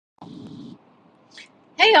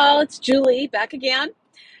Hey y'all, it's Julie back again.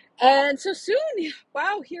 And so soon,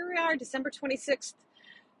 wow, here we are, December 26th,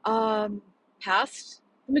 um, past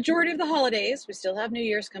the majority of the holidays. We still have New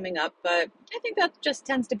Year's coming up, but I think that just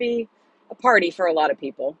tends to be a party for a lot of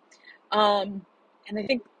people. Um, and I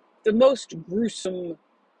think the most gruesome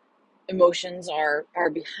emotions are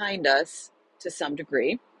behind us to some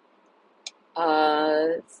degree.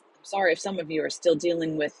 I'm sorry if some of you are still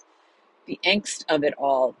dealing with the angst of it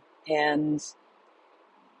all. And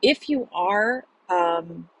if you are,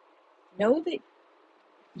 know that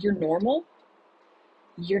you're normal,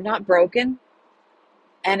 you're not broken,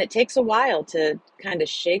 and it takes a while to kind of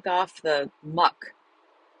shake off the muck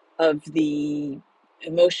of the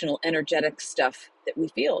emotional, energetic stuff that we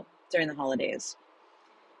feel during the holidays.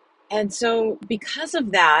 And so, because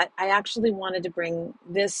of that, I actually wanted to bring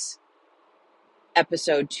this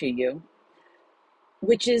episode to you,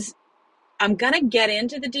 which is I'm going to get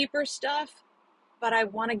into the deeper stuff, but I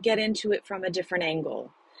want to get into it from a different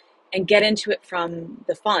angle and get into it from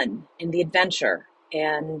the fun and the adventure.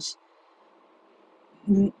 And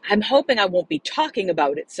I'm hoping I won't be talking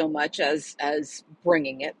about it so much as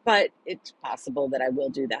bringing it, but it's possible that I will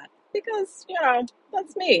do that because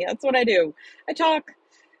that's me. That's what I do. I talk,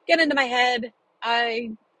 get into my head.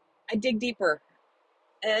 I dig deeper,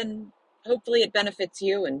 and hopefully it benefits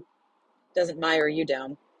you and doesn't mire you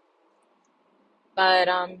down. But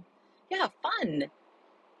yeah, fun.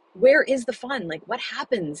 Where is the fun? Like, what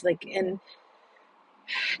happens? Like, and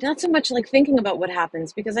not so much like thinking about what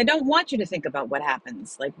happens, because I don't want you to think about what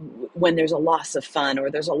happens, like when there's a loss of fun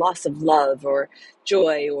or there's a loss of love or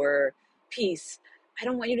joy or peace. I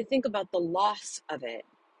don't want you to think about the loss of it.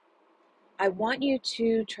 I want you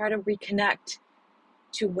to try to reconnect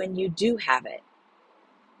to when you do have it.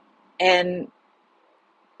 And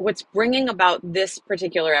what's bringing about this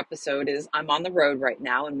particular episode is I'm on the road right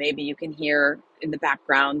now, and maybe you can hear in the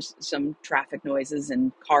background some traffic noises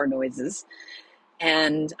and car noises.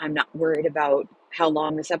 And I'm not worried about how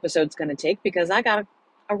long this episode's going to take because I got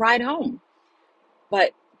a ride home.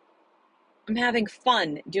 But I'm having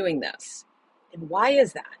fun doing this. And why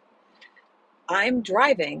is that? I'm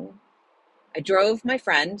driving. I drove my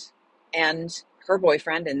friend and her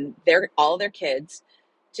boyfriend and all their kids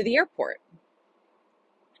to the airport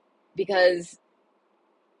because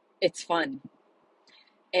it's fun.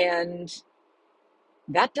 And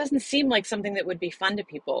that doesn't seem like something that would be fun to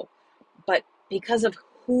people. But because of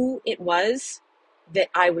who it was that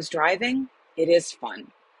I was driving, it is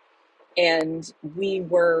fun. And we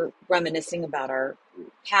were reminiscing about our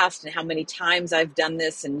past and how many times I've done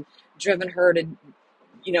this and driven her to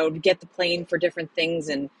get the plane for different things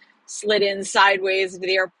and slid in sideways into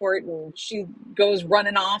the airport, and she goes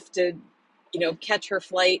running off to catch her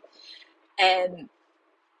flight. And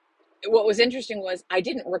what was interesting was I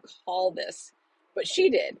didn't recall this, but she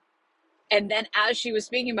did. And then as she was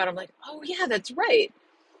speaking about it, I'm like, oh yeah, that's right.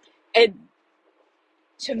 And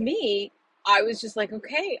to me, I was just like,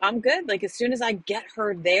 okay, I'm good. Like, as soon as I get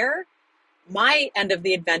her there, my end of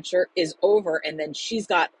the adventure is over, and then she's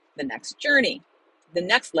got the next journey, the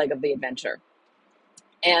next leg of the adventure.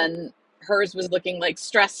 And hers was looking like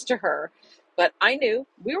stress to her, but I knew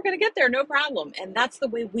we were going to get there, no problem. And that's the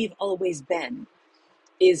way we've always been,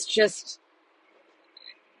 is just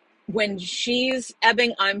when she's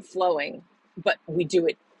ebbing, I'm flowing, but we do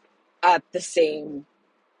it at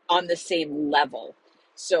on the same level.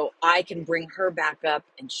 So I can bring her back up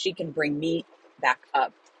and she can bring me back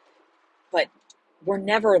up, but we're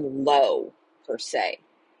never low per se.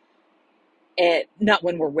 Not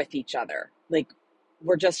when we're with each other. Like,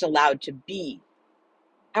 we're just allowed to be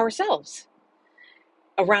ourselves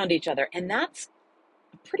around each other. And that's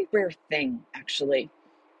a pretty rare thing, actually.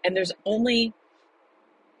 And there's only,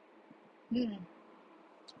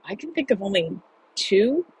 I can think of only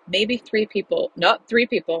two, maybe three people, not three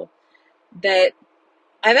people, that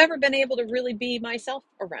I've ever been able to really be myself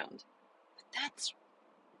around. But that's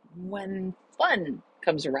when fun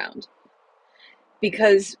comes around,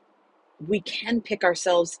 because we can pick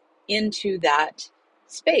ourselves into that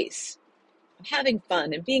space of having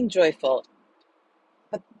fun and being joyful,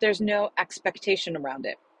 but there's no expectation around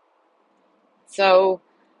it. So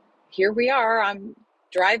here we are. I'm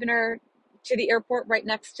driving her to the airport right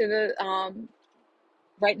next to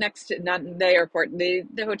right next to, not the airport, the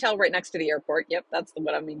hotel right next to the airport. Yep, that's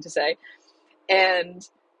what I mean to say. And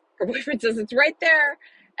her boyfriend says it's right there.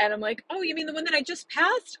 And I'm like, oh, you mean the one that I just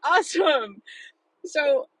passed? Awesome.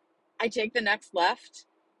 So I take the next left,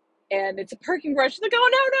 and it's a parking garage. She's like, oh,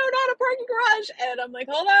 no, not a parking garage. And I'm like,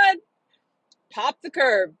 hold on, pop the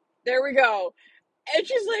curb. There we go. And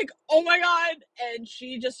she's like, oh my God. And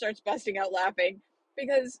she just starts busting out laughing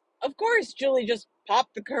because Of course, Julie just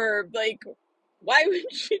popped the curb. Like, why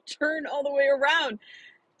would she turn all the way around?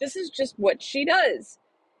 This is just what she does.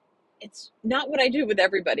 It's not what I do with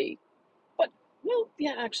everybody. But, well,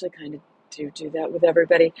 yeah, actually, kind of do that with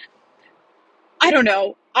everybody. I don't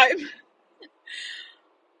know.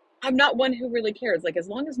 I'm not one who really cares. Like, as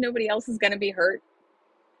long as nobody else is going to be hurt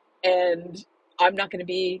and I'm not going to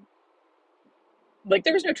be like,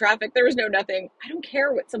 there was no traffic, there was no nothing. I don't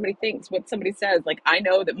care what somebody thinks, what somebody says. Like, I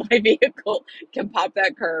know that my vehicle can pop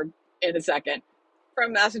that curb in a second.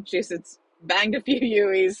 From Massachusetts, banged a few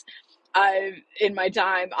U's. In my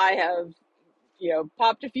time, I have,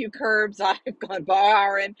 popped a few curbs. I've gone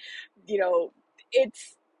barring. You know,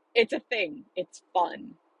 it's it's a thing. It's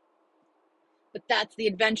fun. But that's the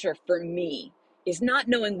adventure for me, is not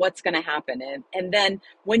knowing what's going to happen. And then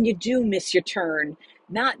when you do miss your turn,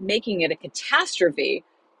 not making it a catastrophe,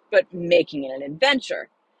 but making it an adventure.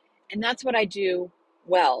 And that's what I do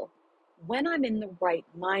well when I'm in the right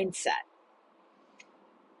mindset.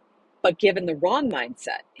 But given the wrong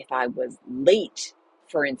mindset, if I was late,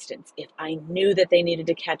 for instance, if I knew that they needed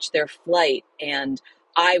to catch their flight and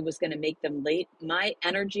I was going to make them late, my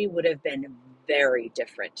energy would have been very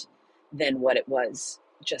different than what it was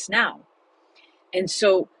just now. And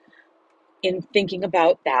so, in thinking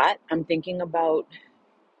about that, I'm thinking about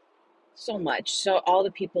so much. So, all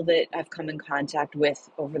the people that I've come in contact with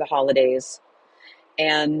over the holidays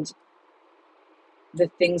and the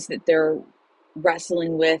things that they're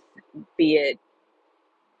wrestling with, be it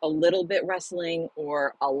a little bit wrestling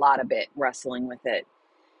or a lot of it wrestling with it,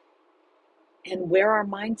 and where our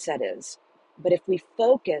mindset is. But if we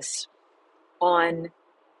focus on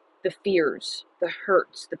the fears, the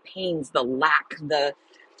hurts, the pains, the lack, the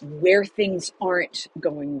where things aren't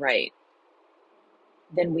going right,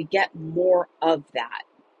 then we get more of that.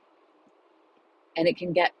 And it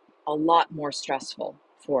can get a lot more stressful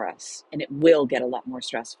for us, and it will get a lot more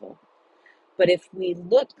stressful. But if we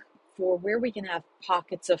look for where we can have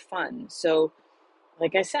pockets of fun, so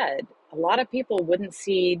like I said, a lot of people wouldn't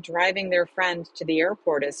see driving their friend to the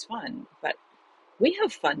airport as fun, but we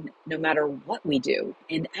have fun no matter what we do.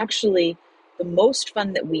 And actually, the most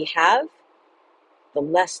fun that we have, the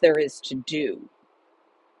less there is to do,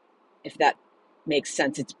 if that makes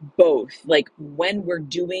sense. It's both. Like, when we're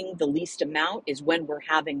doing the least amount is when we're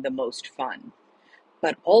having the most fun.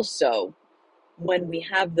 But also, when we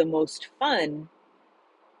have the most fun,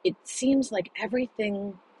 it seems like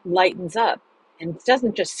everything lightens up. And it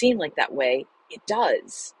doesn't just seem like that way, it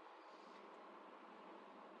does.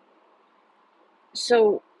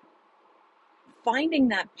 So, finding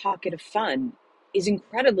that pocket of fun is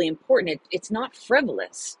incredibly important. It's not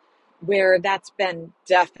frivolous, where that's been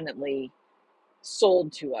definitely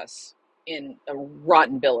sold to us in a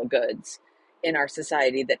rotten bill of goods in our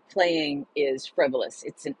society, that playing is frivolous.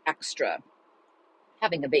 It's an extra.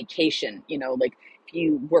 Having a vacation, like if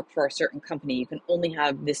you work for a certain company, you can only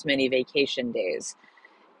have this many vacation days.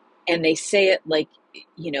 And they say it like,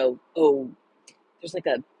 oh, there's like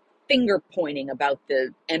a finger pointing about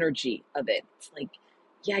the energy of it. It's like,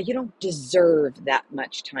 yeah, you don't deserve that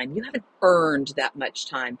much time. You haven't earned that much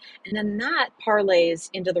time. And then that parlays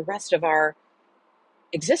into the rest of our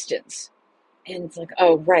existence. And it's like,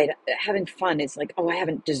 oh, right, having fun is like, oh, I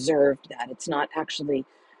haven't deserved that. It's not actually,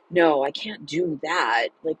 no, I can't do that.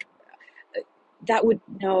 Like, that would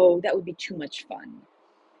be too much fun.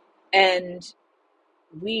 And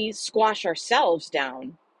we squash ourselves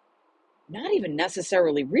down, not even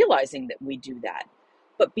necessarily realizing that we do that,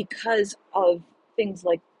 but because of things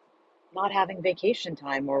like not having vacation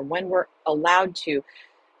time, or when we're allowed to.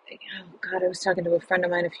 Oh God, I was talking to a friend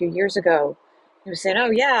of mine a few years ago. He was saying, oh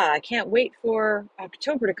yeah, I can't wait for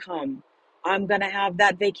October to come. I'm going to have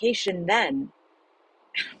that vacation then.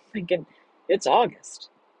 I'm thinking, it's August.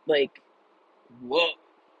 Like, whoa,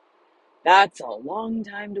 that's a long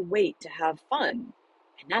time to wait to have fun.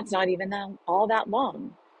 And that's not even all that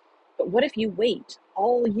long. But what if you wait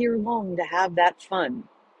all year long to have that fun?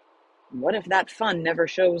 What if that fun never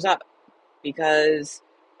shows up because,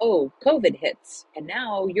 oh, COVID hits and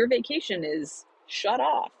now your vacation is shut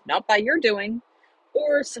off, not by your doing,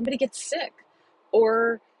 or somebody gets sick,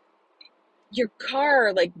 or your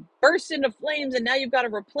car like bursts into flames and now you've got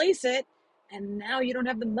to replace it, and now you don't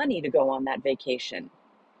have the money to go on that vacation.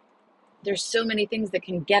 There's so many things that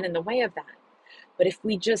can get in the way of that. But if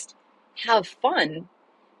we just have fun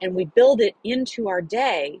and we build it into our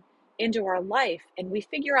day, into our life, and we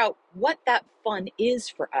figure out what that fun is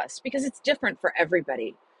for us, because it's different for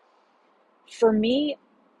everybody. For me,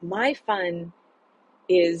 my fun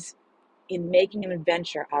is in making an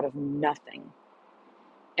adventure out of nothing.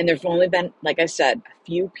 And there's only been, like I said, a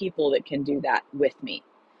few people that can do that with me.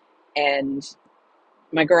 And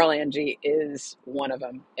my girl Angie is one of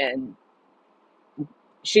them. And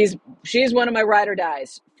she's one of my ride or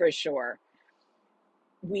dies for sure.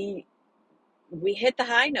 We we hit the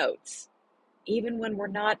high notes even when we're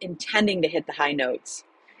not intending to hit the high notes.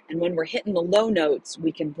 And when we're hitting the low notes,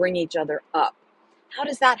 we can bring each other up. How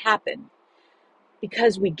does that happen?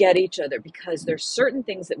 Because we get each other, because there's certain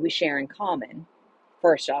things that we share in common.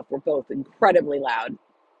 First off, we're both incredibly loud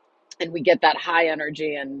and we get that high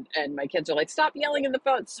energy, and my kids are like, stop yelling in the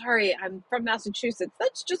phone. Sorry, I'm from Massachusetts.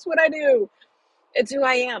 That's just what I do. It's who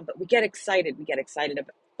I am. But we get excited. We get excited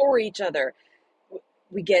for each other.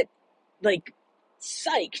 We get like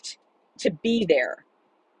psyched to be there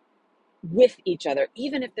with each other,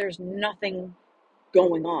 even if there's nothing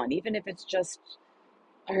going on, even if it's just,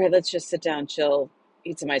 all right, let's just sit down, chill,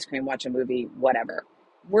 eat some ice cream, watch a movie, whatever.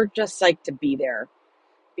 We're just psyched to be there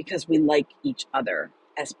because we like each other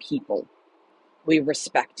as people. We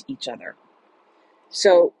respect each other.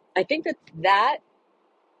 So I think that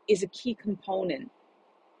is a key component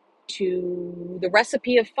to the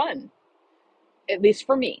recipe of fun, at least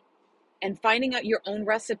for me. And finding out your own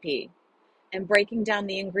recipe and breaking down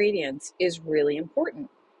the ingredients is really important.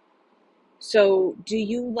 So, do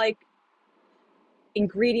you like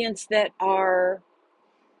ingredients that are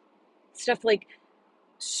stuff like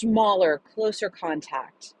smaller, closer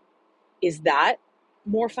contact? Is that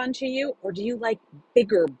more fun to you? Or do you like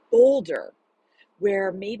bigger, bolder,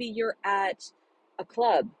 where maybe you're at a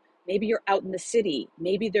club, maybe you're out in the city,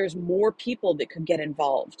 maybe there's more people that could get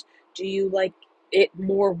involved? Do you like it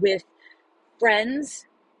more with friends,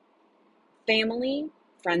 family,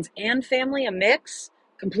 friends and family, a mix,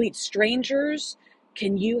 complete strangers?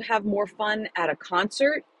 Can you have more fun at a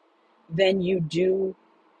concert than you do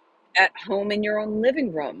at home in your own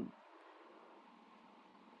living room?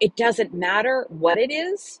 It doesn't matter what it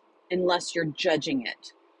is unless you're judging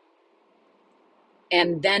it.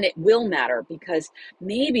 And then it will matter, because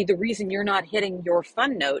maybe the reason you're not hitting your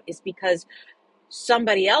fun note is because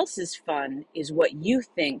somebody else's fun is what you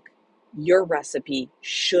think your recipe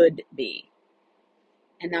should be.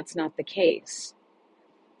 And that's not the case.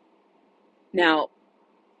 Now,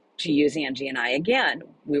 to use Angie and I again,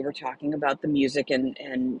 we were talking about the music, and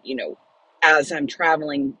as I'm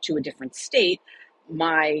traveling to a different state,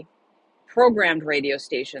 my programmed radio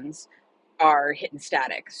stations are hitting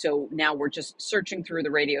static. So now we're just searching through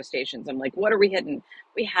the radio stations. I'm like, what are we hitting?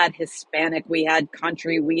 We had Hispanic, we had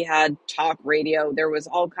country, we had talk radio. There was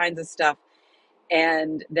all kinds of stuff.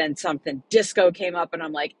 And then something disco came up and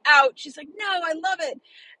I'm like, ouch. She's like, no, I love it.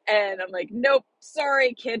 And I'm like, nope,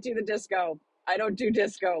 sorry, can't do the disco. I don't do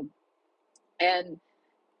disco. And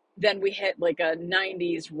then we hit like a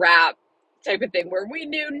 90s rap type of thing where we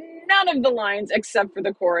knew none of the lines except for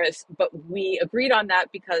the chorus, but we agreed on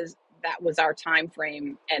that because that was our time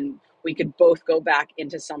frame and we could both go back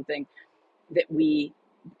into something that we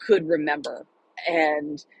could remember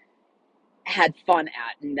and had fun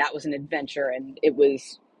at. And that was an adventure, and it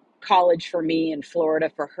was college for me and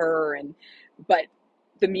Florida for her, and but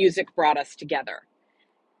the music brought us together.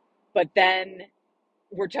 But then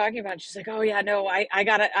we're talking about, she's like, oh yeah, no, I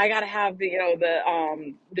gotta have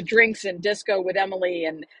the drinks and disco with Emily.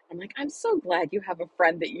 And I'm like, I'm so glad you have a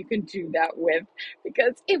friend that you can do that with,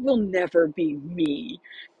 because it will never be me.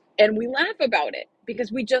 And we laugh about it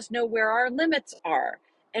because we just know where our limits are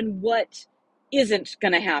and what isn't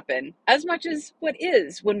going to happen as much as what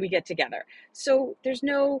is when we get together. So there's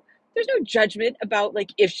no judgment about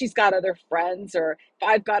like if she's got other friends or if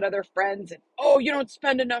I've got other friends, and oh, you don't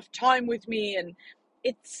spend enough time with me. And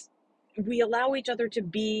it's we allow each other to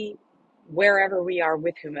be wherever we are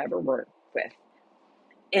with whomever we're with.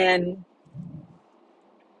 And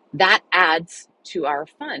that adds to our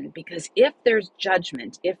fun, because if there's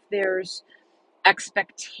judgment, if there's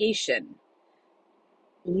expectation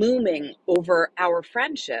looming over our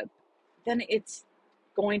friendship, then it's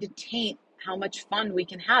going to taint how much fun we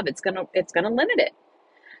can have. It's going to limit it.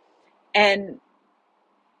 And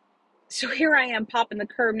so here I am popping the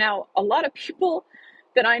curb. Now, a lot of people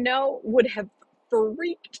that I know would have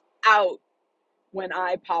freaked out when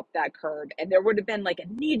I popped that curb, and there would have been like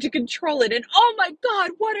a need to control it, and oh my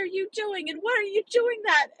God, what are you doing? And why are you doing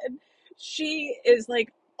that? And she is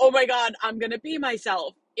like, oh my God, I'm gonna be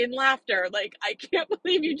myself, in laughter. Like, I can't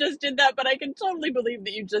believe you just did that, but I can totally believe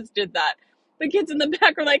that you just did that. The kids in the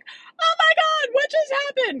back are like, oh my God, what just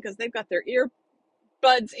happened? Because they've got their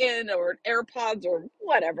earbuds in, or AirPods, or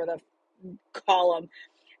whatever the call them,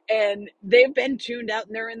 and they've been tuned out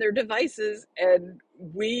and they're in their devices, and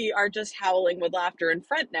we are just howling with laughter in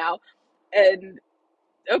front now. And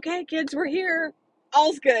okay, kids, we're here,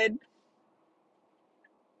 all's good.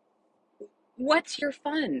 What's your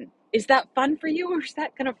fun? Is that fun for you, or is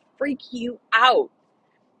that going to freak you out?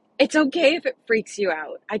 It's okay if it freaks you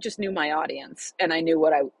out. I just knew my audience and I knew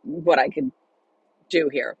what I could do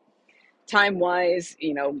here. Time wise,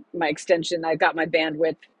 my extension, I've got my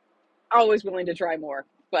bandwidth, always willing to try more,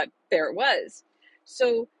 but there it was.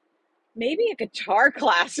 So maybe a guitar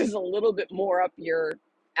class is a little bit more up your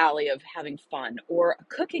alley of having fun, or a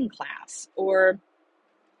cooking class, or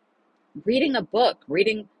reading a book,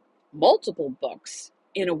 reading multiple books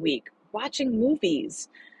in a week, watching movies,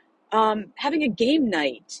 having a game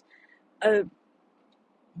night. Uh,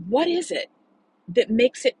 what is it that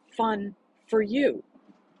makes it fun for you?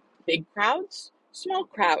 Big crowds, small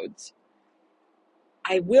crowds.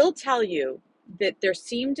 I will tell you that there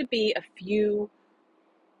seem to be a few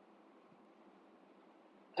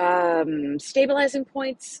stabilizing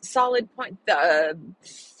points, solid point,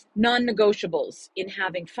 non-negotiables in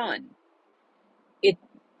having fun. It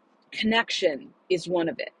Connection is one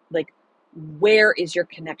of it. Like, where is your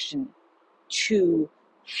connection to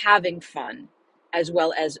having fun, as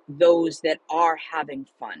well as those that are having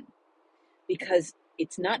fun? Because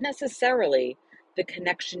it's not necessarily the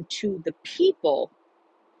connection to the people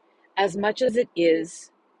as much as it is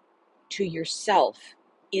to yourself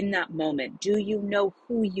in that moment. Do you know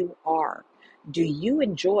who you are? Do you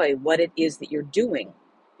enjoy what it is that you're doing?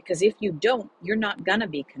 Because if you don't, you're not going to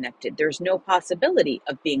be connected. There's no possibility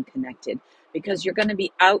of being connected because you're going to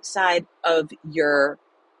be outside of your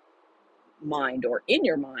mind, or in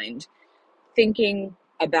your mind, thinking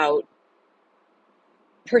about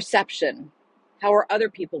perception. How are other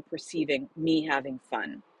people perceiving me having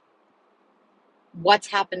fun? What's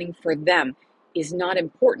happening for them is not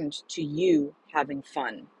important to you having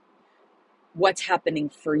fun. What's happening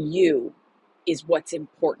for you is what's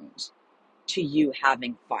important to you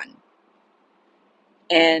having fun.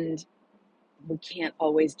 And we can't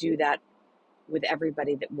always do that with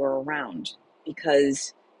everybody that we're around,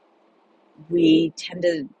 because we tend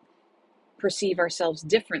to perceive ourselves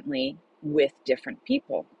differently with different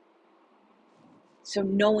people. So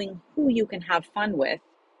knowing who you can have fun with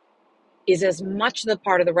is as much the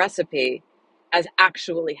part of the recipe as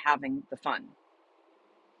actually having the fun.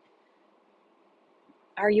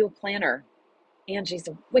 Are you a planner? Angie's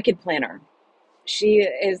a wicked planner. She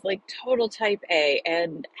is like total type A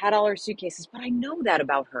and had all her suitcases, but I know that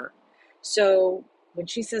about her. So when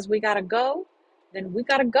she says we gotta go, then we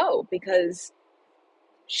gotta go, because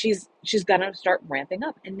she's gonna start ramping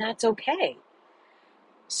up, and that's okay.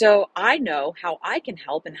 So I know how I can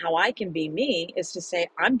help and how I can be me is to say,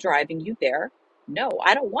 I'm driving you there. No,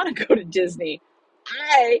 I don't want to go to Disney.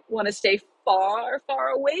 I want to stay far, far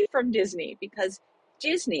away from Disney, because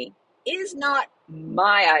Disney is not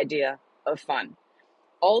my idea of fun.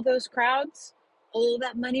 All those crowds, all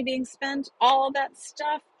that money being spent, all that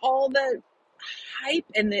stuff, all the hype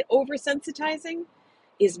and the oversensitizing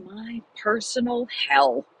is my personal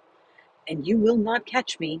hell. And you will not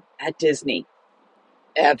catch me at Disney,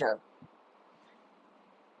 ever.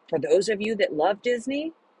 For those of you that love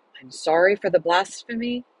Disney, I'm sorry for the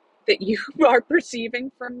blasphemy that you are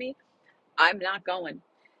perceiving from me. I'm not going.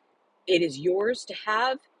 It is yours to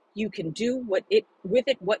have. You can do with it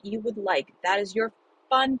what you would like. That is your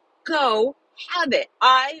fun. Go have it.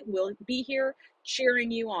 I will be here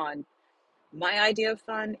cheering you on. My idea of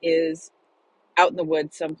fun is out in the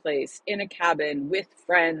woods someplace, in a cabin, with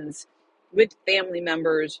friends, with family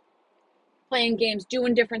members, playing games,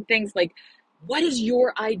 doing different things. Like, what is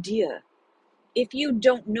your idea? If you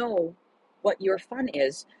don't know what your fun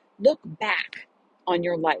is, look back on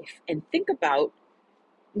your life and think about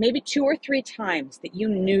maybe 2 or 3 times that you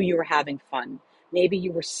knew you were having fun. Maybe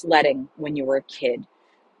you were sledding when you were a kid,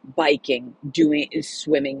 biking, doing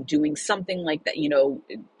swimming, doing something like that,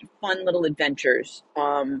 fun little adventures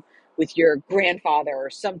with your grandfather or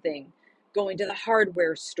something, going to the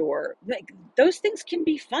hardware store. Like, those things can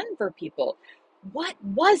be fun for people. What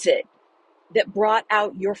was it that brought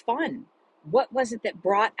out your fun? What was it that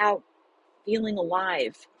brought out feeling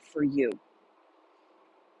alive for you?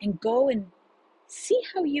 And go and see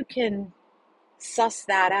how you can suss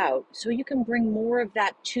that out so you can bring more of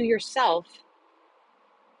that to yourself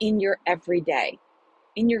in your everyday,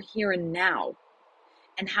 in your here and now,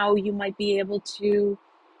 and how you might be able to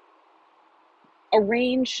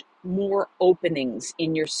arrange more openings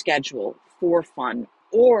in your schedule for fun,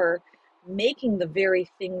 or making the very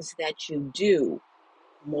things that you do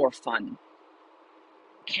more fun.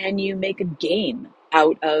 Can you make a game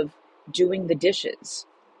out of doing the dishes?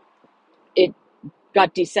 It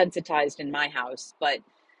got desensitized in my house, but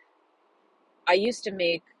I used to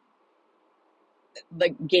make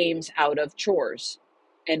like games out of chores,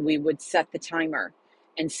 and we would set the timer,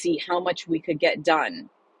 and see how much we could get done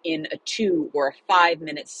in a 2 or a 5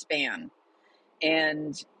 minute span,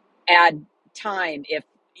 and add time if,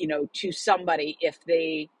 to somebody if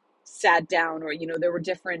they sat down, or, there were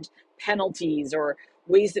different penalties or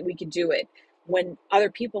ways that we could do it. When other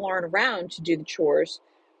people aren't around to do the chores,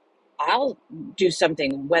 I'll do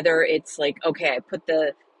something, whether it's like, okay, I put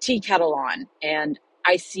the tea kettle on and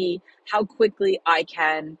I see how quickly I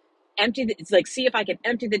can it's like, see if I can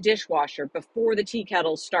empty the dishwasher before the tea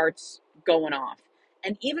kettle starts going off.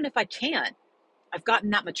 And even if I can't, I've gotten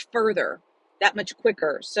that much further, that much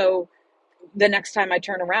quicker. So the next time I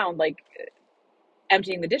turn around, like,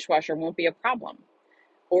 emptying the dishwasher won't be a problem.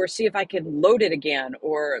 Or see if I can load it again,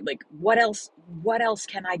 or like, what else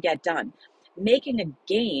can I get done? Making a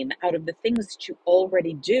game out of the things that you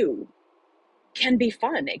already do can be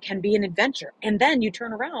fun. It can be an adventure. And then you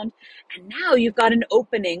turn around and now you've got an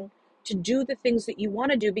opening to do the things that you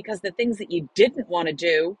want to do, because the things that you didn't want to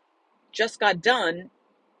do just got done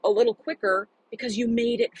a little quicker because you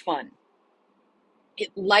made it fun. It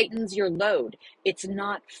lightens your load. It's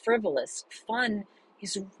not frivolous. Fun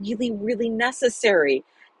is really, really necessary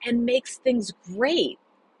and makes things great.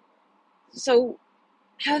 So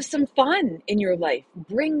have some fun in your life.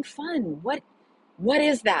 Bring fun. What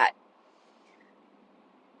is that?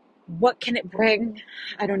 What can it bring?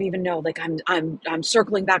 I don't even know. Like, I'm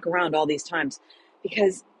circling back around all these times,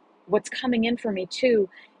 because what's coming in for me too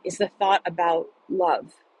is the thought about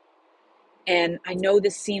love. And I know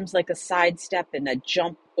this seems like a sidestep and a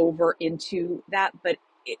jump over into that, but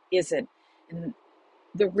it isn't. And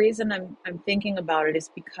the reason I'm thinking about it is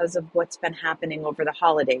because of what's been happening over the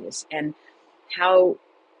holidays, and how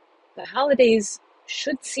the holidays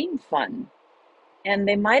should seem fun, and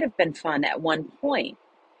they might have been fun at one point.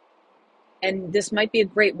 And this might be a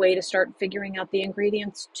great way to start figuring out the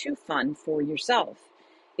ingredients to fun for yourself.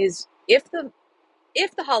 Is if the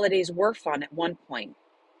holidays were fun at one point,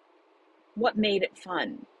 what made it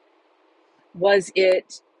fun? Was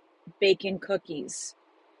it baking cookies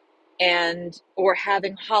and or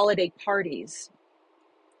having holiday parties?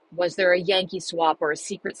 Was there a Yankee swap or a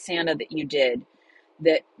Secret Santa that you did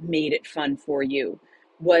that made it fun for you?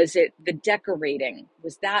 Was it the decorating?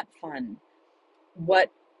 Was that fun? What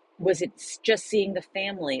was it, just seeing the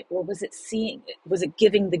family, or was it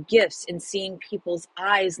giving the gifts and seeing people's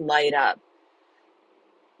eyes light up?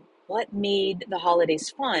 What made the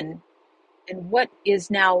holidays fun, and what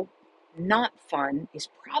is now not fun, is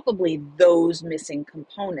probably those missing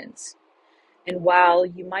components. And while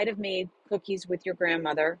you might have made cookies with your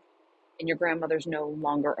grandmother, and your grandmother's no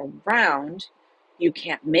longer around, you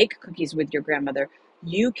can't make cookies with your grandmother,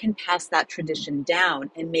 you can pass that tradition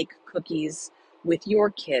down and make cookies with your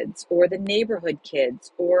kids or the neighborhood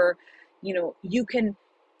kids, or, you can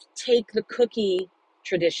take the cookie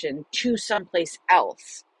tradition to someplace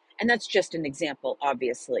else. And that's just an example,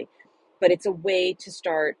 obviously, but it's a way to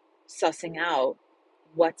start sussing out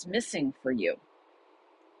what's missing for you.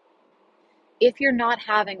 If you're not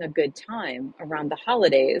having a good time around the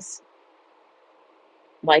holidays,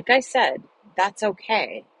 like I said, that's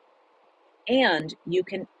okay. And you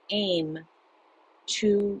can aim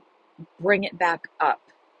to bring it back up,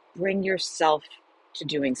 bring yourself to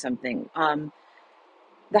doing something.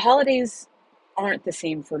 The holidays aren't the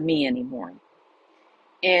same for me anymore.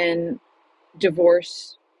 And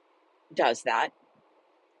divorce does that.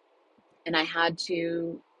 And I had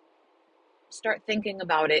to start thinking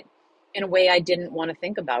about it in a way I didn't want to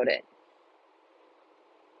think about it.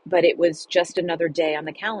 But it was just another day on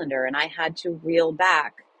the calendar, and I had to reel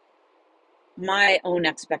back my own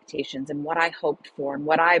expectations and what I hoped for and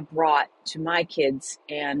what I brought to my kids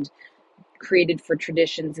and created for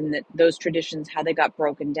traditions, and that those traditions, how they got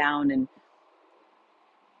broken down and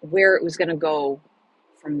where it was going to go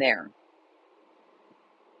from there.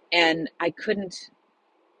 And I couldn't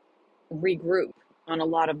regroup on a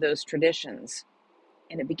lot of those traditions,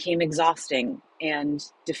 and it became exhausting and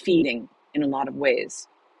defeating in a lot of ways.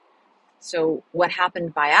 So what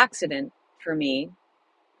happened by accident for me,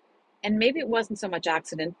 and maybe it wasn't so much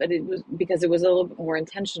accident, but it was because it was a little bit more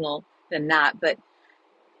intentional than that. But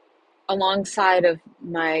alongside of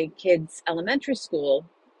my kids' elementary school,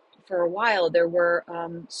 for a while, there were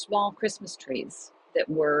small Christmas trees that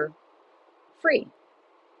were free.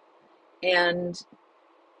 And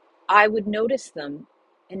I would notice them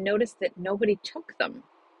and notice that nobody took them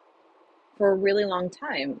for a really long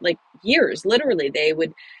time, like years, literally. They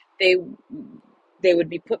they would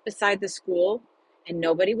be put beside the school and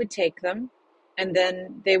nobody would take them, and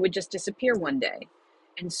then they would just disappear one day.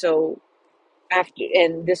 And so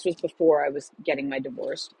and this was before I was getting my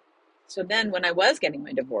divorce. So then when I was getting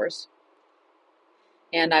my divorce,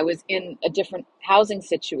 and I was in a different housing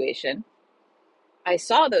situation, I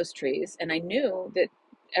saw those trees and I knew that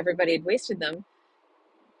everybody had wasted them.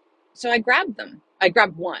 So I grabbed them. I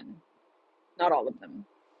grabbed one, not all of them.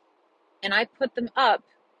 And I put them up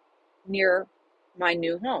near my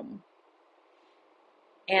new home.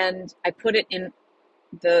 And I put it in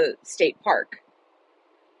the state park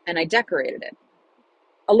and I decorated it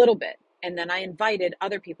a little bit. And then I invited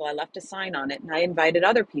other people. I left a sign on it and I invited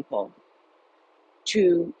other people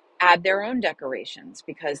to add their own decorations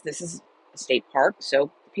because this is a state park.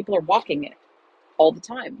 So people are walking it all the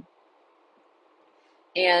time.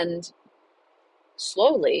 And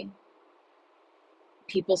slowly,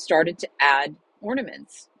 people started to add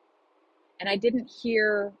ornaments. And I didn't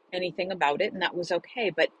hear anything about it, and that was okay.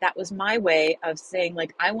 But that was my way of saying,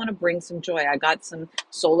 like, I want to bring some joy. I got some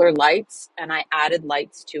solar lights and I added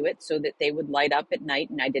lights to it so that they would light up at night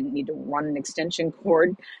and I didn't need to run an extension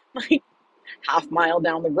cord like half-mile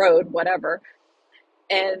down the road, whatever.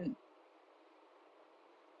 And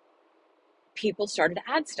people started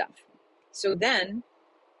to add stuff. So then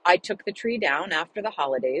I took the tree down after the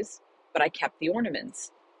holidays, but I kept the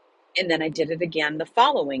ornaments. And then I did it again the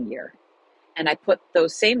following year. And I put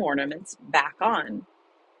those same ornaments back on.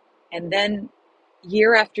 And then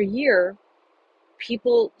year after year,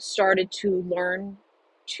 people started to learn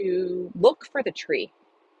to look for the tree,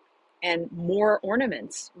 and more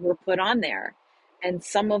ornaments were put on there. And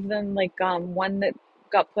some of them, like one that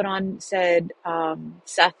got put on said,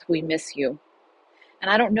 Seth, we miss you.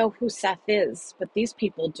 And I don't know who Seth is, but these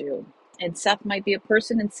people do. And Seth might be a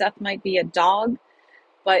person and Seth might be a dog,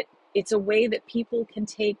 but it's a way that people can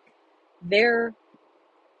take their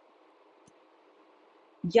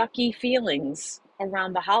yucky feelings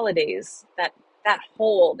around the holidays, that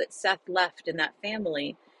hole that Seth left in that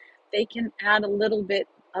family, they can add a little bit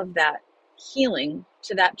of that healing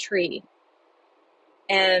to that tree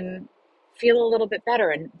and feel a little bit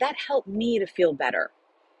better. And that helped me to feel better.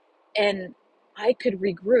 And I could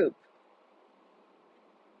regroup.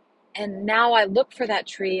 And now I look for that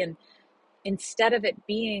tree, and instead of it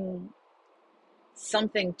being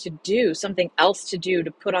something to do, something else to do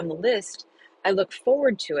to put on the list, I look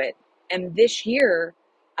forward to it. And this year,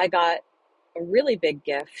 I got a really big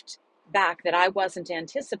gift back that I wasn't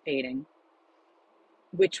anticipating,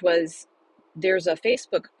 which was there's a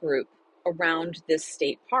Facebook group around this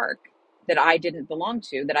state park that I didn't belong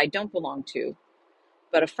to, that I don't belong to,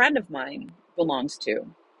 but a friend of mine belongs to.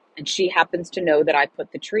 And she happens to know that I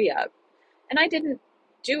put the tree up. And I didn't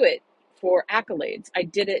do it for accolades. I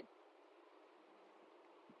did it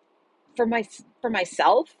for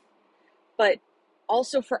myself, but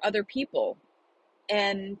also for other people,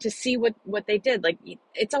 and to see what they did. Like,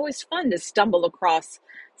 it's always fun to stumble across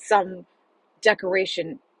some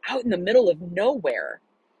decoration out in the middle of nowhere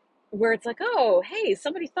where it's like, oh, hey,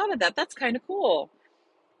 somebody thought of that. That's kind of cool.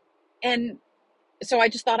 And so I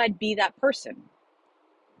just thought I'd be that person.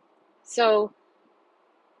 So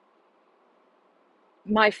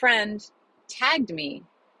my friend tagged me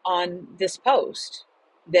on this post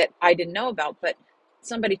that I didn't know about, but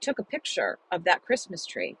somebody took a picture of that Christmas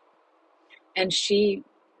tree and she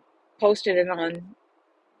posted it on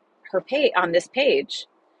her page, on this page.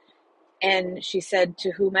 And she said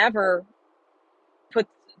to whomever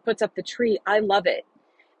puts up the tree, I love it.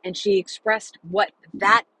 And she expressed what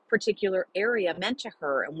that particular area meant to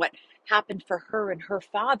her and what happened for her and her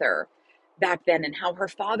father back then, and how her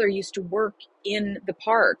father used to work in the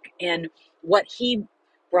park and what he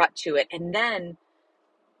brought to it. And then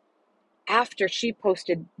after she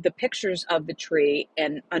posted the pictures of the tree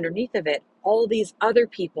and underneath of it, all these other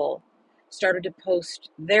people started to post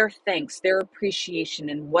their thanks, their appreciation,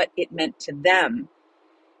 and what it meant to them.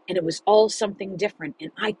 And it was all something different.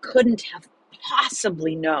 And I couldn't have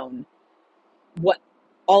possibly known what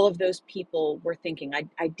all of those people were thinking.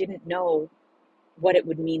 I didn't know what it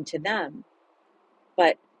would mean to them.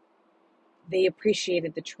 But they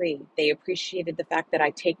appreciated the tree. They appreciated the fact that I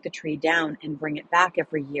take the tree down and bring it back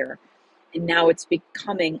every year. And now it's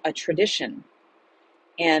becoming a tradition.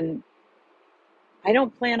 And I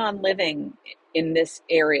don't plan on living in this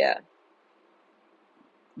area,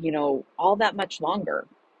 all that much longer.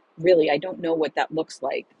 Really, I don't know what that looks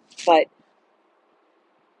like. But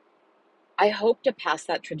I hope to pass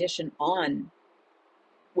that tradition on.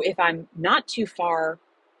 If I'm not too far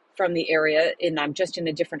from the area and I'm just in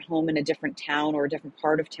a different home in a different town or a different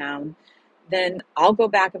part of town, then I'll go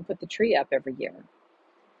back and put the tree up every year.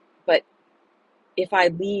 But if I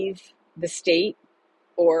leave the state,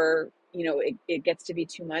 or it gets to be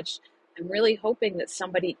too much, I'm really hoping that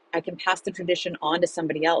I can pass the tradition on to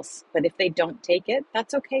somebody else. But if they don't take it,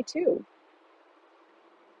 that's okay too.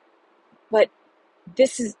 But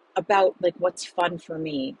this is about like what's fun for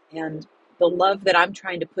me and the love that I'm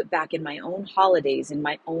trying to put back in my own holidays, in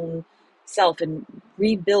my own self, and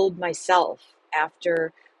rebuild myself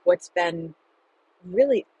after what's been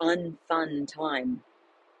really unfun time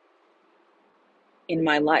in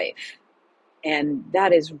my life. And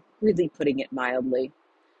that is really putting it mildly.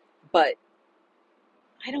 But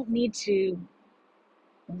I don't need to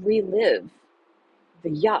relive the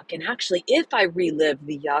yuck. And actually, if I relive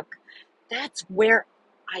the yuck, that's where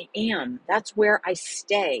I am. That's where I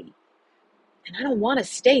stay. And I don't want to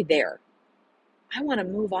stay there. I want to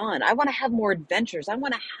move on. I want to have more adventures. I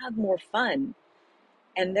want to have more fun.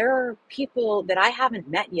 And there are people that I haven't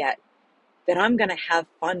met yet that I'm going to have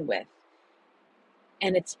fun with.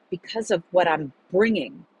 And it's because of what I'm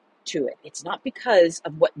bringing to it. It's not because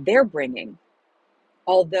of what they're bringing,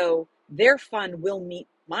 although their fun will meet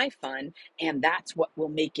my fun, and that's what will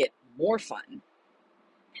make it more fun.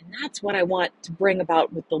 And that's what I want to bring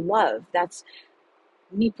about with the love. That's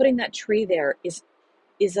me putting that tree there is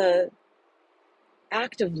a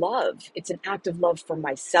act of love. It's an act of love for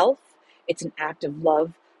myself. It's an act of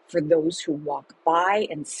love for those who walk by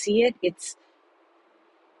and see it.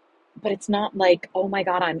 But it's not like, oh my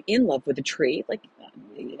God, I'm in love with a tree. Like,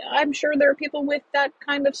 I'm sure there are people with that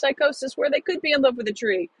kind of psychosis where they could be in love with a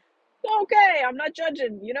tree. Okay, I'm not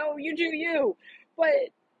judging, you do you. But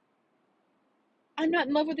I'm not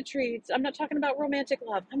in love with the tree. I'm not talking about romantic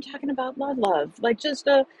love. I'm talking about love. Like just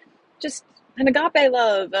an agape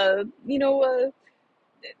love,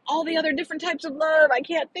 all the other different types of love I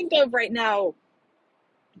can't think of right now.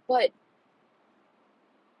 But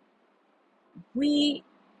we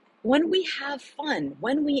when we have fun,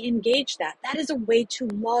 when we engage that is a way to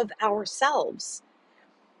love ourselves.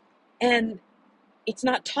 And it's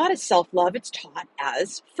not taught as self-love, it's taught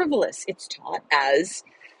as frivolous. It's taught as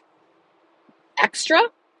extra,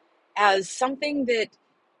 as something that,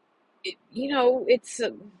 it's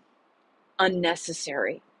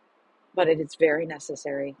unnecessary, but it is very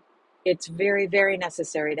necessary. It's very, very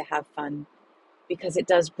necessary to have fun because it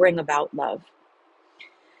does bring about love.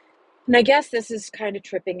 And I guess this is kind of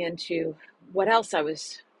tripping into what else I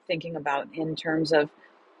was thinking about in terms of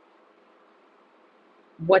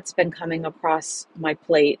what's been coming across my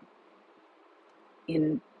plate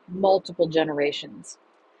in multiple generations.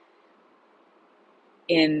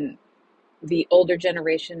 In the older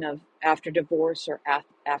generation of after divorce or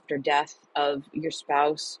after death of your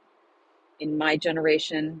spouse, in my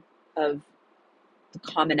generation of the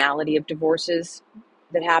commonality of divorces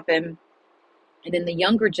that happen, and in the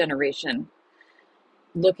younger generation,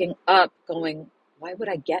 looking up, going, why would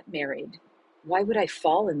I get married? Why would I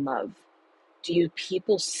fall in love? Do you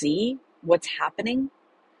people see what's happening?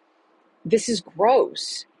 This is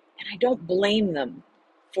gross. And I don't blame them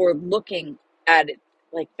for looking at it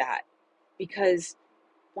like that, because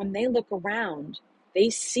when they look around, they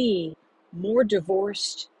see more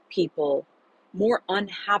divorced people, more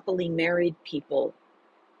unhappily married people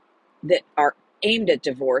that are aimed at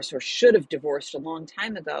divorce or should have divorced a long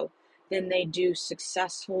time ago than they do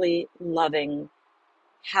successfully loving,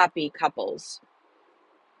 happy couples.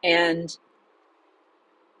 And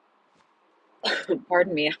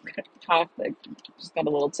pardon me, I'm going to cough. I just got a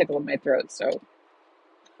little tickle in my throat, so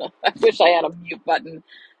I wish I had a mute button.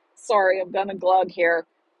 Sorry, I'm going to glug here.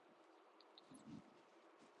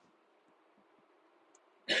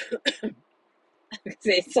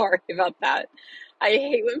 Say sorry about that. I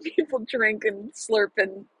hate when people drink and slurp,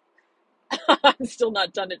 and I'm still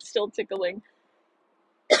not done. It's still tickling.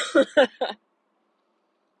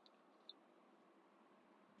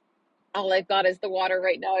 All I've got is the water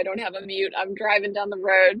right now. I don't have a mute. I'm driving down the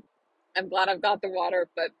road. I'm glad I've got the water,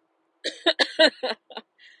 but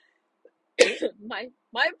my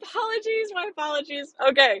apologies.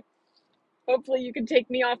 Okay. Hopefully you can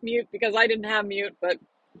take me off mute because I didn't have mute, but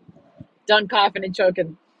done coughing and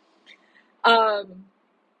choking. Um,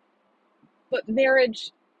 but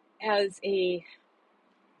marriage as a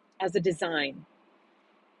design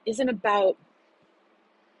isn't about,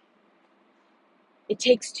 it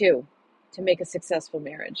takes two to make a successful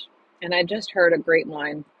marriage. And I just heard a great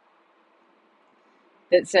line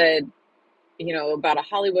that said, about a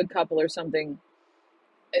Hollywood couple or something.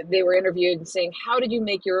 They were interviewed and saying, how did you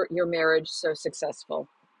make your marriage so successful?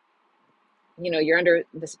 You're under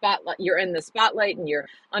the spotlight, you're in the spotlight, and you're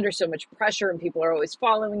under so much pressure, and people are always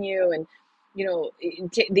following you. And,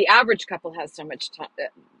 the average couple has so much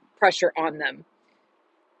pressure on them.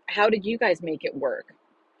 How did you guys make it work?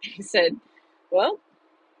 He said, well,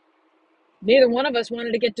 neither one of us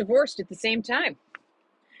wanted to get divorced at the same time.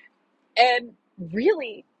 And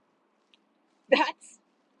really, that's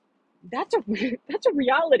that's a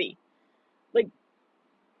reality. Like,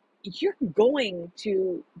 you're going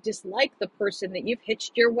to dislike the person that you've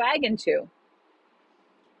hitched your wagon to.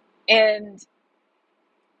 And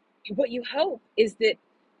what you hope is that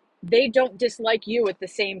they don't dislike you at the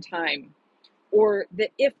same time, or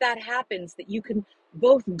that if that happens, that you can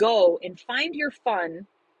both go and find your fun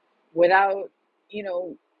without, you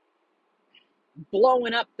know,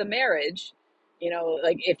 blowing up the marriage.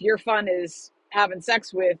 Like if your fun is having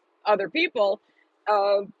sex with other people,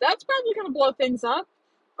 that's probably going to blow things up,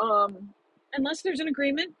 unless there's an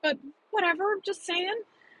agreement. But whatever, I'm just saying,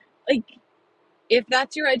 like, if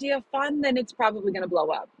that's your idea of fun, then it's probably going to blow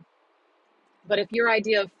up. But if your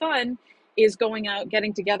idea of fun is going out,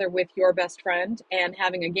 getting together with your best friend and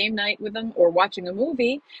having a game night with them or watching a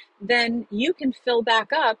movie, then you can fill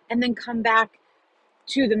back up and then come back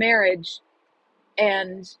to the marriage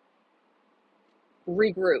and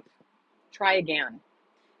regroup, try again,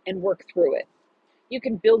 and work through it. You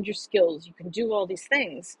can build your skills, you can do all these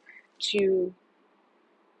things to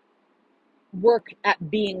work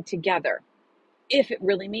at being together if it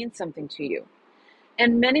really means something to you.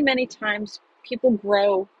 And many, many times people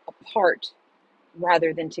grow apart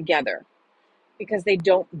rather than together because they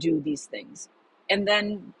don't do these things. And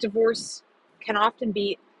then divorce can often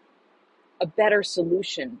be a better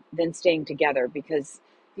solution than staying together, because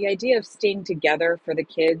the idea of staying together for the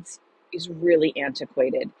kids is really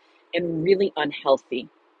antiquated and really unhealthy,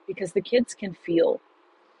 because the kids can feel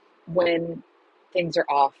when things are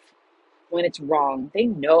off, when it's wrong. They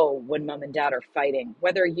know when mom and dad are fighting,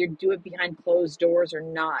 whether you do it behind closed doors or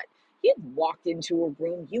not. You've walked into a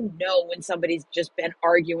room, you know when somebody's just been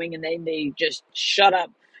arguing and then they just shut up,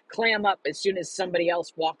 clam up as soon as somebody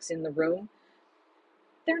else walks in the room.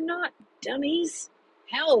 They're not dummies.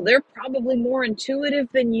 Hell, they're probably more intuitive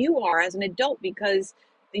than you are as an adult, because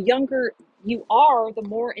the younger you are, the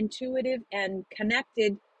more intuitive and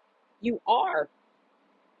connected you are.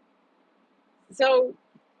 So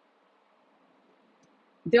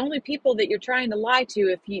the only people that you're trying to lie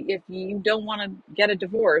to, if you don't want to get a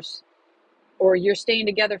divorce or you're staying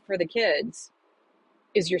together for the kids,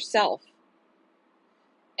 is yourself.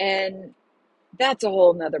 And that's a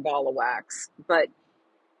whole nother ball of wax. But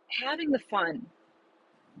having the fun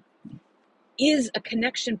is a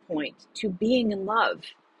connection point to being in love.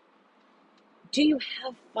 Do you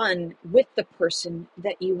have fun with the person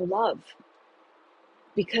that you love?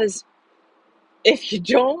 Because if you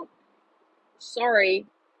don't, sorry,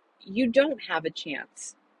 you don't have a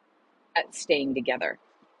chance at staying together.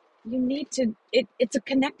 You need to, it's a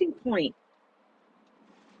connecting point,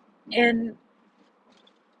 and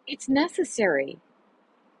it's necessary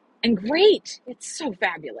and great. It's so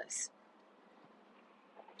fabulous.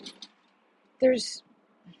 There's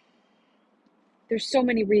there's so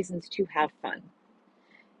many reasons to have fun.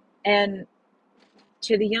 And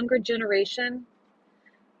to the younger generation,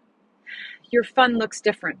 your fun looks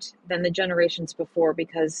different than the generations before,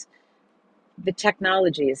 because the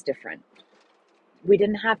technology is different. We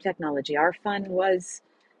didn't have technology. Our fun was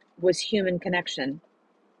human connection.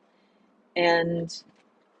 And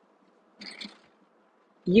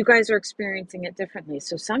you guys are experiencing it differently.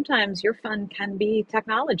 So sometimes your fun can be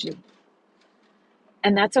technology,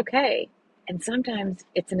 and that's okay. And sometimes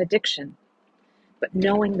it's an addiction. But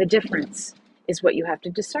knowing the difference is what you have to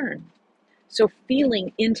discern. So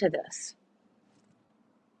feeling into this,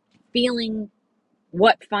 feeling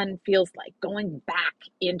what fun feels like, going back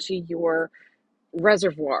into your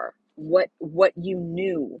reservoir, what you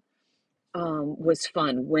knew was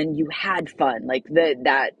fun when you had fun, like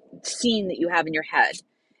that scene that you have in your head.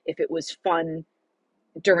 If it was fun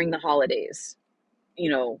during the holidays, you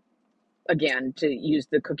know, again, to use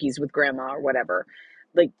the cookies with grandma or whatever,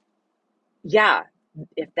 like, yeah,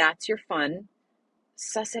 if that's your fun,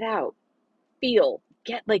 suss it out, feel,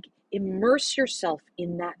 get, like, immerse yourself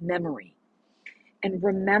in that memory and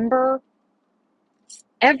remember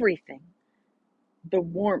everything, the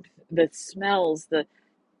warmth, the smells,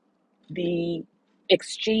 the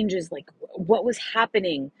exchanges, like what was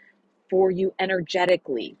happening for you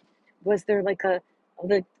energetically. Was there like a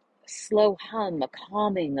slow hum, a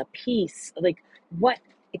calming, a peace? Like, what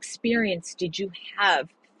experience did you have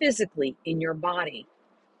physically in your body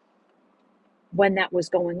when that was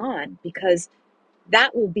going on? Because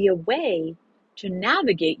that will be a way to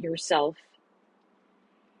navigate yourself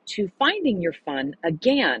to finding your fun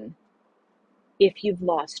again if you've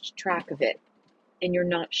lost track of it and you're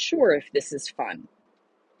not sure if this is fun.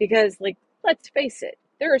 Because, like, let's face it,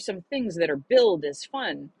 there are some things that are billed as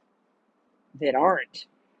fun that aren't.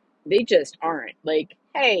 They just aren't. Like,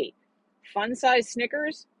 hey, fun size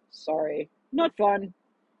Snickers? Sorry, not fun.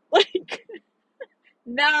 Like,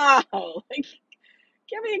 no. Like,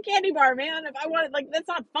 Give me a candy bar, man. If I want it, like, that's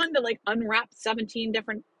not fun to like unwrap 17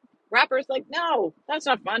 different wrappers. Like, no, that's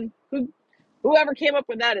not fun. Whoever came up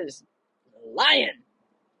with that is lying.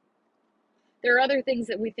 There are other things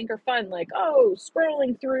that we think are fun, like, oh,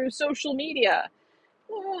 scrolling through social media.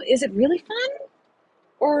 Well, is it really fun?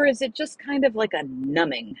 Or is it just kind of like a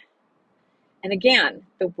numbing? And again,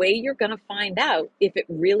 the way you're going to find out if it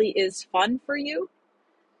really is fun for you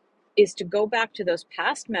is to go back to those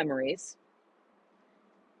past memories,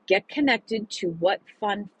 get connected to what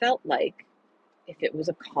fun felt like. If it was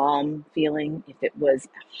a calm feeling, if it was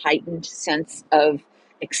a heightened sense of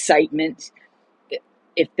excitement,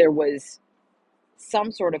 if there was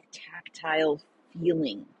some sort of tactile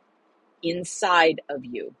feeling inside of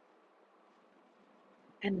you,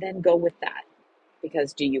 and then go with that.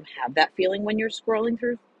 Because do you have that feeling when you're scrolling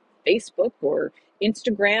through Facebook or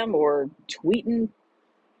Instagram or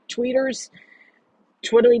tweeters,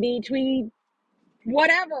 twiddly dee tweet,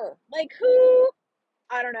 whatever? Like, who?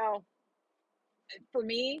 I don't know. For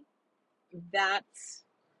me, that's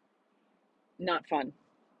not fun.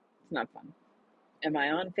 It's not fun. Am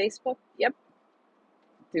I on Facebook? Yep.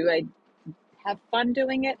 Do I have fun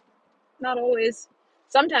doing it? Not always.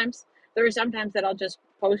 Sometimes. There are sometimes that I'll just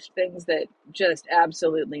post things that just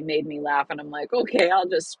absolutely made me laugh. And I'm like, okay, I'll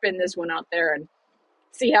just spin this one out there and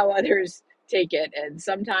see how others take it. And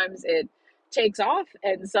sometimes it takes off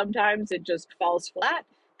and sometimes it just falls flat.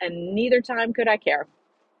 And neither time could I care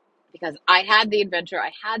because I had the adventure,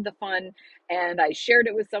 I had the fun, and I shared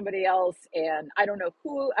it with somebody else. And I don't know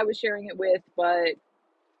who I was sharing it with, but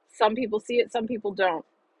some people see it, some people don't.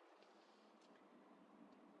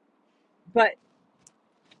 But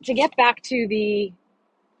to get back to the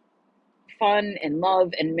fun and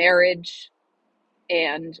love and marriage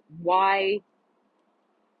and why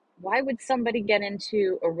would somebody get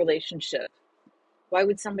into a relationship? Why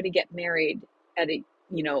would somebody get married at a,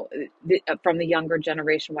 from the younger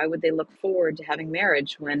generation? Why would they look forward to having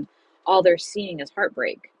marriage when all they're seeing is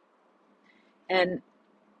heartbreak? And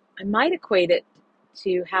I might equate it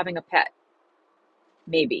to having a pet.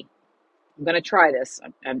 Maybe. I'm going to try this.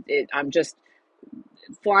 I'm just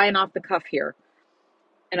flying off the cuff here.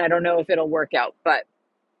 And I don't know if it'll work out, but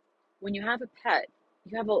when you have a pet,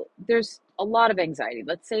 there's a lot of anxiety.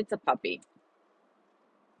 Let's say it's a puppy.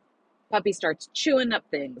 Puppy starts chewing up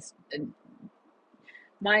things. And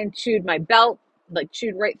mine chewed my belt, like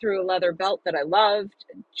chewed right through a leather belt that I loved.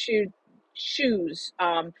 Chewed shoes.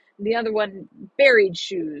 The other one buried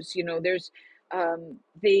shoes.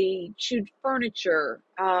 They chewed furniture.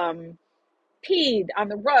 Peed on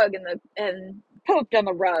the rug and pooped on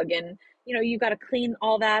the rug, and you got to clean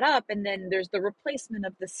all that up, and then there's the replacement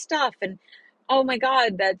of the stuff, and oh my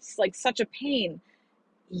god, that's like such a pain.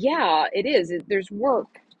 Yeah, it is. There's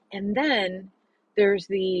work, and then there's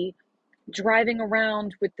the driving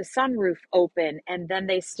around with the sunroof open, and then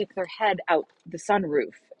they stick their head out the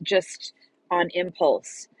sunroof just on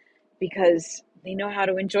impulse because they know how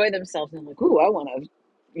to enjoy themselves, and they're like, ooh, I want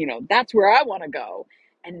to, that's where I want to go.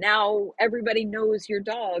 And now everybody knows your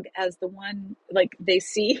dog as the one, like they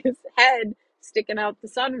see his head sticking out the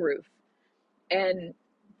sunroof, and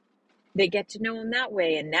they get to know him that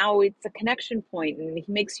way. And now it's a connection point, and he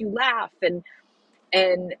makes you laugh, and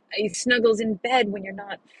he snuggles in bed when you're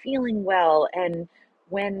not feeling well, and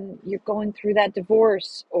when you're going through that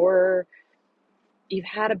divorce or you've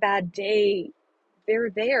had a bad day,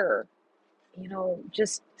 they're there,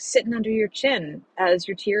 just sitting under your chin as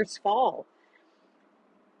your tears fall.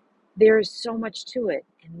 There's so much to it.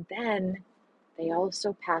 And then they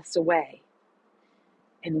also pass away.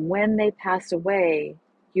 And when they pass away,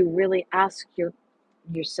 you really ask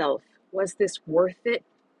yourself, was this worth it?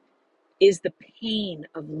 Is the pain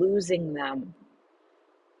of losing them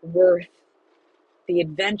worth the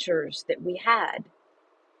adventures that we had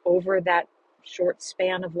over that short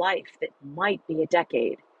span of life that might be a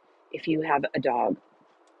decade if you have a dog?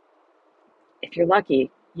 If you're lucky,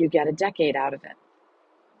 you get a decade out of it.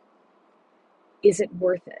 Is it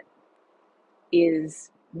worth it? Is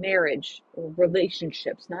marriage or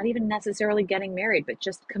relationships, not even necessarily getting married, but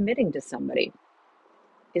just committing to somebody,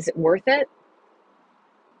 is it worth it?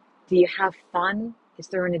 Do you have fun? Is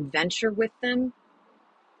there an adventure with them?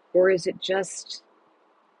 Or is it just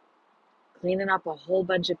cleaning up a whole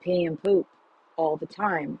bunch of pee and poop all the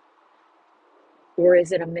time? Or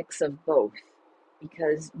is it a mix of both?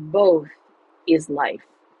 Because both is life.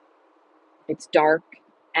 It's dark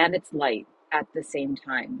and it's light at the same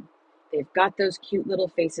time. They've got those cute little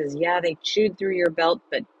faces. Yeah, they chewed through your belt,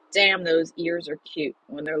 but damn, those ears are cute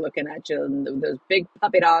when they're looking at you. And those big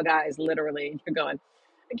puppy dog eyes, literally. And you're going,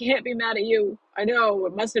 I can't be mad at you. I know,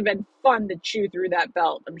 it must have been fun to chew through that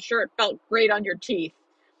belt. I'm sure it felt great on your teeth.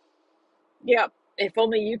 Yeah, if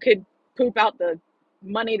only you could poop out the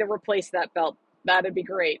money to replace that belt. That'd be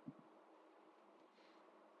great.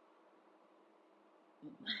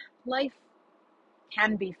 Life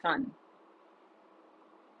can be fun,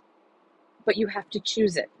 but you have to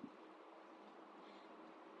choose it.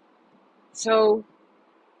 So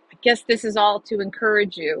I guess this is all to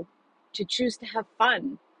encourage you to choose to have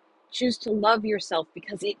fun. Choose to love yourself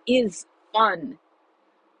because it is fun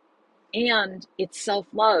and it's self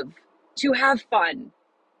love to have fun.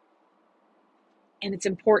 And it's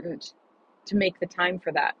important to make the time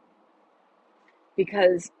for that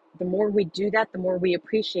because the more we do that, the more we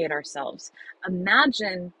appreciate ourselves.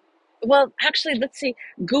 Imagine, well, actually, let's see,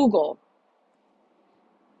 Google,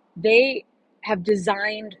 they have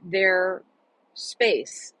designed their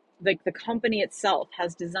space, like the company itself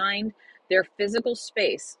has designed their physical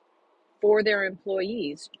space for their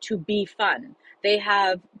employees to be fun. They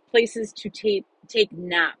have places to take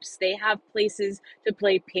naps. They have places to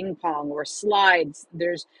play ping pong or slides.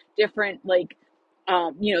 There's different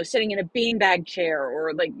sitting in a beanbag chair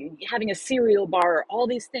or like having a cereal bar, all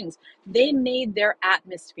these things. They made their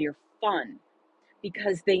atmosphere fun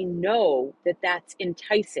because they know that that's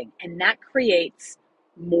enticing and that creates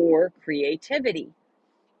more creativity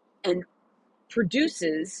and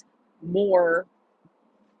produces more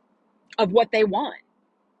of what they want.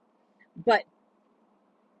 But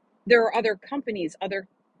there are other companies, other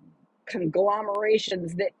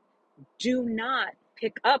conglomerations that do not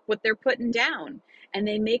pick up what they're putting down. And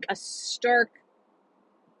they make a stark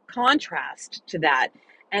contrast to that.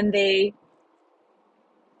 And they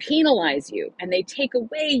penalize you and they take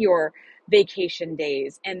away your vacation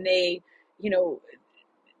days and they, you know,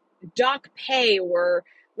 dock pay or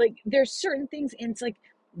like there's certain things. And it's like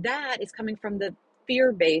that is coming from the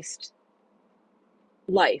fear based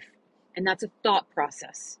life. And that's a thought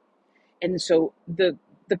process. And so the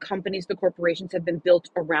companies, the corporations have been built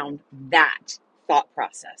around that thought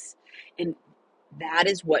process. And that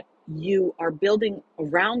is what you are building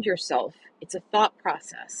around yourself. It's a thought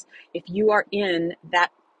process. If you are in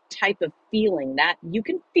that type of feeling, that you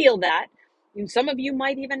can feel that. And some of you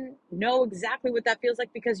might even know exactly what that feels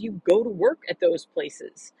like because you go to work at those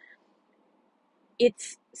places.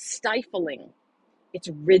 It's stifling. It's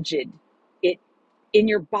rigid. It in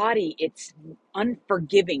your body, it's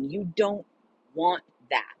unforgiving. You don't want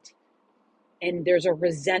that. And there's a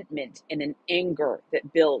resentment and an anger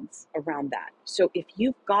that builds around that. So if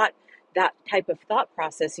you've got that type of thought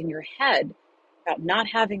process in your head about not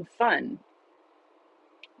having fun,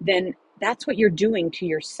 then that's what you're doing to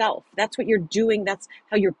yourself. That's what you're doing. That's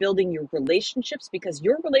how you're building your relationships because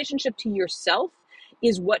your relationship to yourself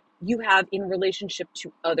is what you have in relationship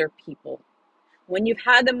to other people. When you've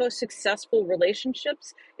had the most successful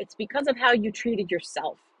relationships, it's because of how you treated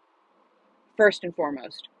yourself, first and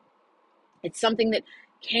foremost. It's something that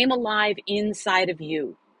came alive inside of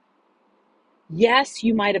you. Yes,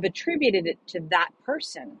 you might have attributed it to that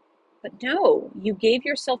person, but no, you gave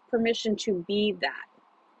yourself permission to be that.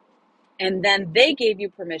 And then they gave you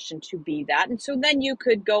permission to be that. And so then you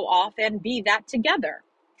could go off and be that together.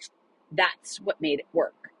 That's what made it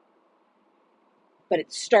work. But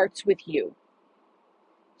it starts with you.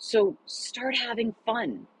 So start having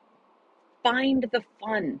fun. Find the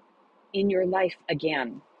fun in your life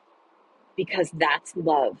again because that's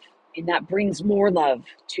love and that brings more love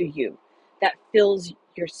to you. That fills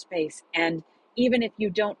your space. And even if you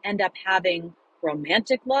don't end up having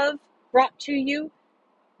romantic love brought to you,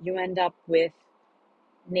 you end up with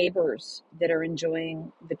neighbors that are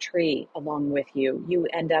enjoying the tree along with you. You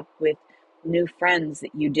end up with new friends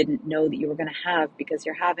that you didn't know that you were going to have because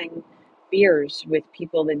you're having beers with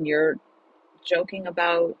people and you're joking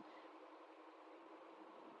about.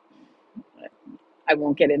 I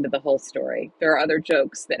won't get into the whole story. There are other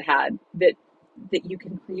jokes that you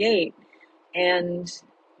can create and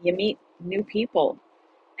you meet new people,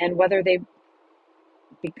 and whether they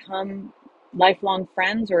become lifelong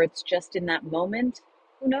friends or it's just in that moment,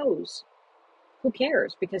 who knows? Who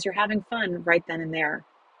cares? Because you're having fun right then and there.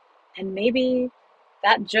 And maybe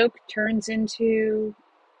that joke turns into,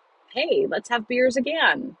 hey, let's have beers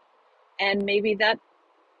again. And maybe that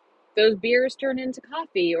those beers turn into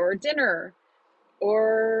coffee or dinner,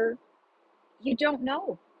 or you don't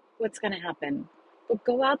know what's going to happen. But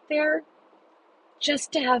go out there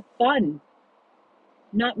just to have fun,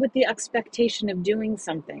 not with the expectation of doing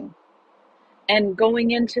something. And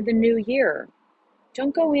going into the new year,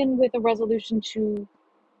 don't go in with a resolution to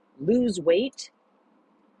lose weight.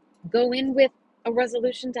 Go in with a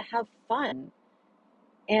resolution to have fun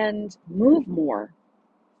and move more.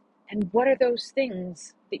 And what are those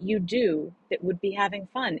things that you do that would be having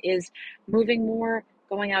fun? Is moving more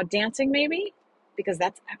going out dancing maybe, because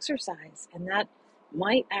that's exercise and that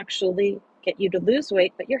might actually get you to lose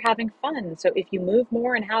weight, but you're having fun. So if you move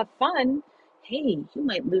more and have fun, hey, you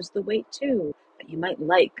might lose the weight too, but you might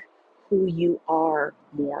like who you are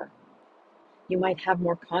more. You might have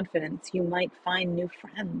more confidence. You might find new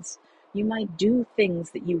friends. You might do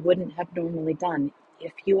things that you wouldn't have normally done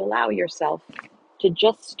if you allow yourself to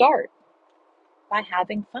just start by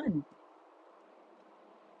having fun.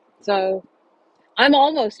 So I'm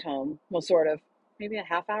almost home. Well, sort of, maybe a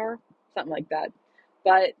half hour, something like that.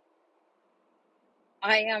 But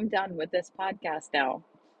I am done with this podcast now.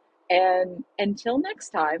 And until next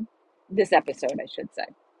time, this episode, I should say,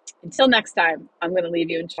 until next time, I'm going to leave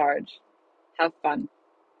you in charge. Have fun.